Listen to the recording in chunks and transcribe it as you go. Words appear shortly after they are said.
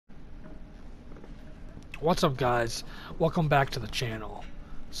What's up, guys? Welcome back to the channel.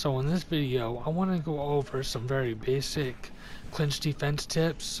 So in this video I want to go over some very basic clinch defense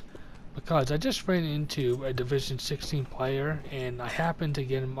tips, because I just ran into a Division 16 player and I happened to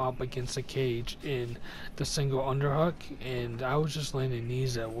get him up against a cage in the single underhook, and I was just landing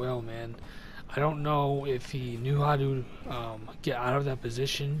knees at will, man. I don't know if he knew how to get out of that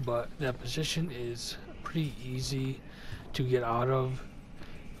position, but that position is pretty easy to get out of,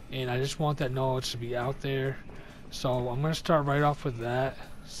 and I just want that knowledge to be out there. So I'm gonna start right off with that.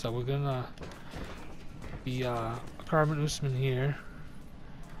 So we're gonna be Carbon Usman here.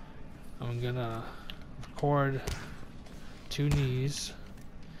 I'm gonna record 2 knees,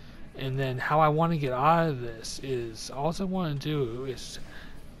 and then how I want to get out of this is, all I want to do is,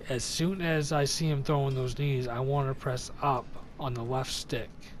 as soon as I see him throwing those knees, I want to press up on the left stick.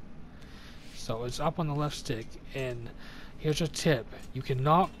 So it's up on the left stick, and here's a tip: you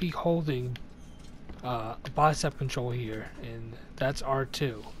cannot be holding bicep control here, and that's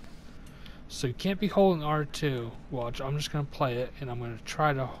R2. So you can't be holding R2. Watch, I'm just gonna play it, and I'm gonna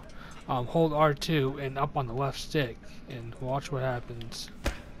try to hold R2 and up on the left stick, and watch what happens.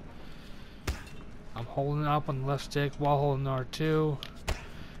 I'm holding up on the left stick while holding R2,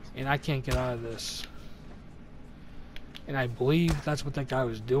 and I can't get out of this. And I believe that's what that guy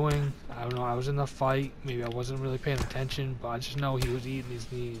was doing. I don't know, I was in the fight, maybe I wasn't really paying attention, but I just know he was eating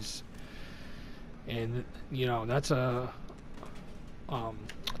his knees. And you know, that's a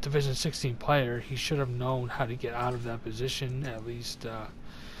Division 16 player. He should have known how to get out of that position, at least.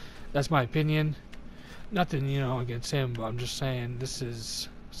 That's my opinion. Nothing, you know, against him, but I'm just saying this is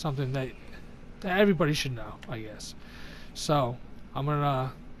something that everybody should know, I guess. So I'm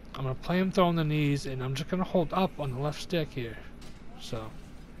gonna play him throwing the knees, and I'm just gonna hold up on the left stick here. So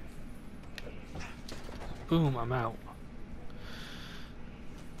boom, I'm out.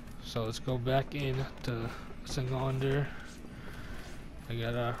 So let's go back in to single under. I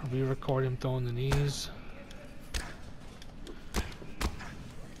gotta re-record him throwing the knees,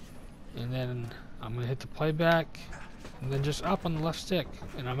 and then I'm gonna hit the playback, and then just up on the left stick,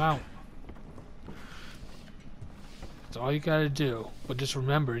 and I'm out. That's all you gotta do. But just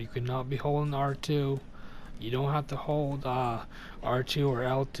remember, you cannot be holding R2. You don't have to hold R2 or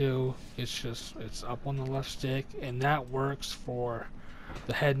L2. It's up on the left stick, and that works for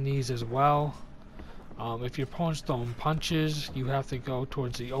the head knees as well. If your opponent's throwing punches, you have to go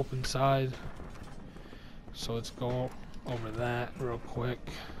towards the open side. So let's go over that real quick.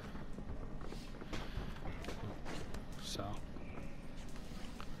 So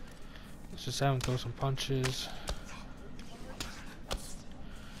let's just have him throw some punches.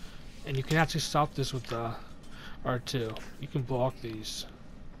 And you can actually stop this with the R2. You can block these,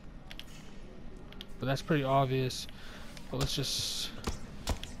 but that's pretty obvious. But let's just,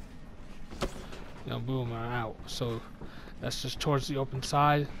 you know, boom, I'm out. So that's just towards the open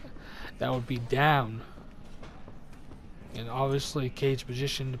side. That would be down. And obviously cage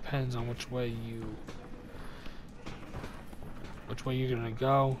position depends on which way you're gonna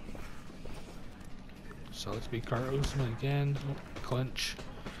go. So let's be Carter Usman again. Clinch.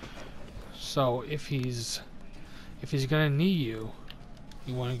 So if he's gonna knee you,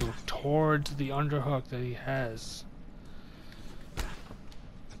 you want to go towards the underhook that he has.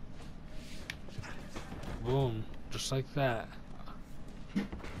 Boom, just like that.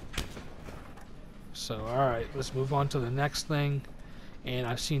 So alright, let's move on to the next thing. And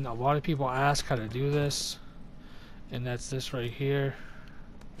I've seen a lot of people ask how to do this, and that's this right here.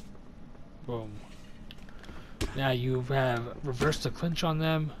 Boom. Now you have reversed the clinch on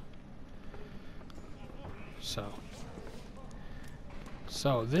them.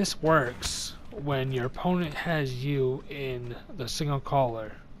 So this works when your opponent has you in the single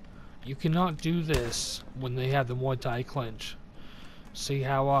collar. You cannot do this when they have the Muay Thai clinch. See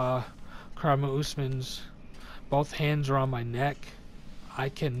how Karma Usman's both hands are on my neck? I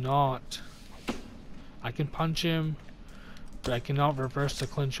cannot. I can punch him, but I cannot reverse the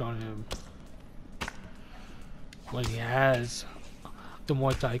clinch on him when he has the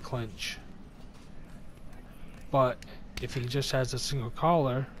Muay Thai clinch. But if he just has a single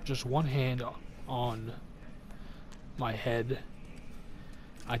collar, just one hand on my head,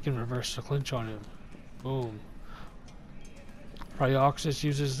 I can reverse the clinch on him. Boom. Prioxis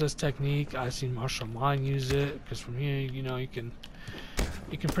uses this technique. I've seen Marshall Mine use it, because from here, you know, you can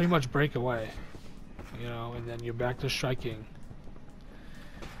pretty much break away, you know, and then you're back to striking.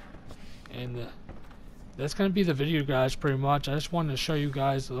 And that's gonna be the video, guys, pretty much. I just wanted to show you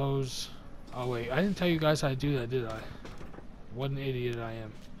guys those. Oh wait, I didn't tell you guys how to do that, did I? What an idiot I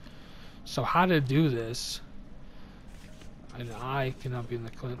am. So how to do this and I cannot be in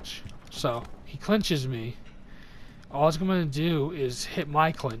the clinch. So he clinches me. All I'm going to do is hit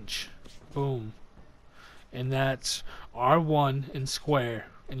my clinch. Boom. And that's R1 and square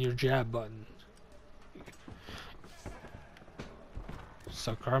and your jab button.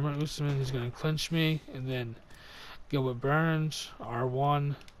 So Kamaru Usman, he's going to clinch me, and then Gilbert Burns,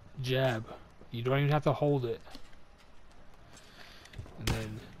 R1, jab. You don't even have to hold it. And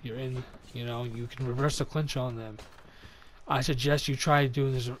then you're in, you know, you can reverse the clinch on them. I suggest you try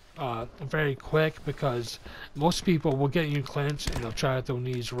doing this very quick, because most people will get you clinch and they'll try to throw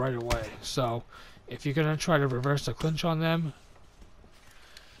knees right away. So if you're going to try to reverse the clinch on them,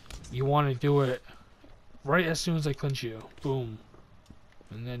 you want to do it right as soon as they clinch you. Boom.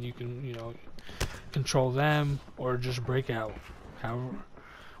 And then you can, you know, control them or just break out. However,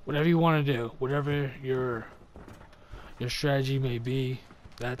 whatever you want to do, whatever your strategy may be,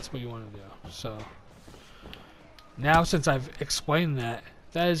 that's what you want to do. So now, since I've explained that,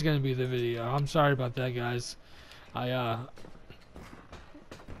 that is going to be the video. I'm sorry about that, guys. I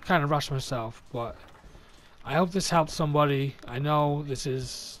kind of rushed myself, but I hope this helps somebody. I know this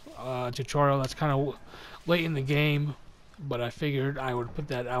is a tutorial that's kind of late in the game, but I figured I would put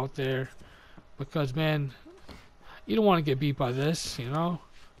that out there because, man, you don't want to get beat by this, you know?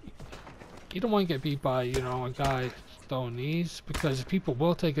 You don't want to get beat by, you know, a guy throwing knees, because people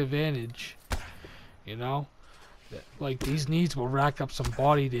will take advantage, you know? Like, these knees will rack up some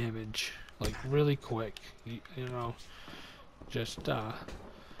body damage, like, really quick, you know? Just,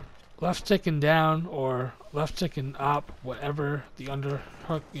 left sticking down or left sticking up, whatever the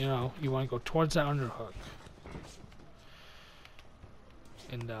underhook, you know, you want to go towards that underhook.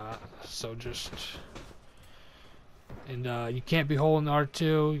 And so just, and you can't be holding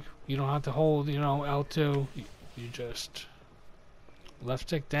R2. You don't have to hold, you know, L2. You just left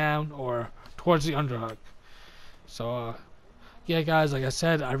stick down or towards the underhook. So yeah, guys, like I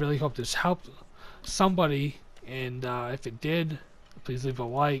said, I really hope this helped somebody, and if it did, please leave a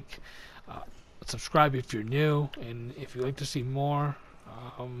like, subscribe if you're new, and if you'd like to see more,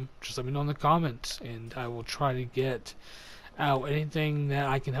 just let me know in the comments, and I will try to get out anything that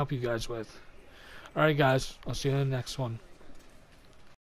I can help you guys with. Alright, guys, I'll see you in the next one.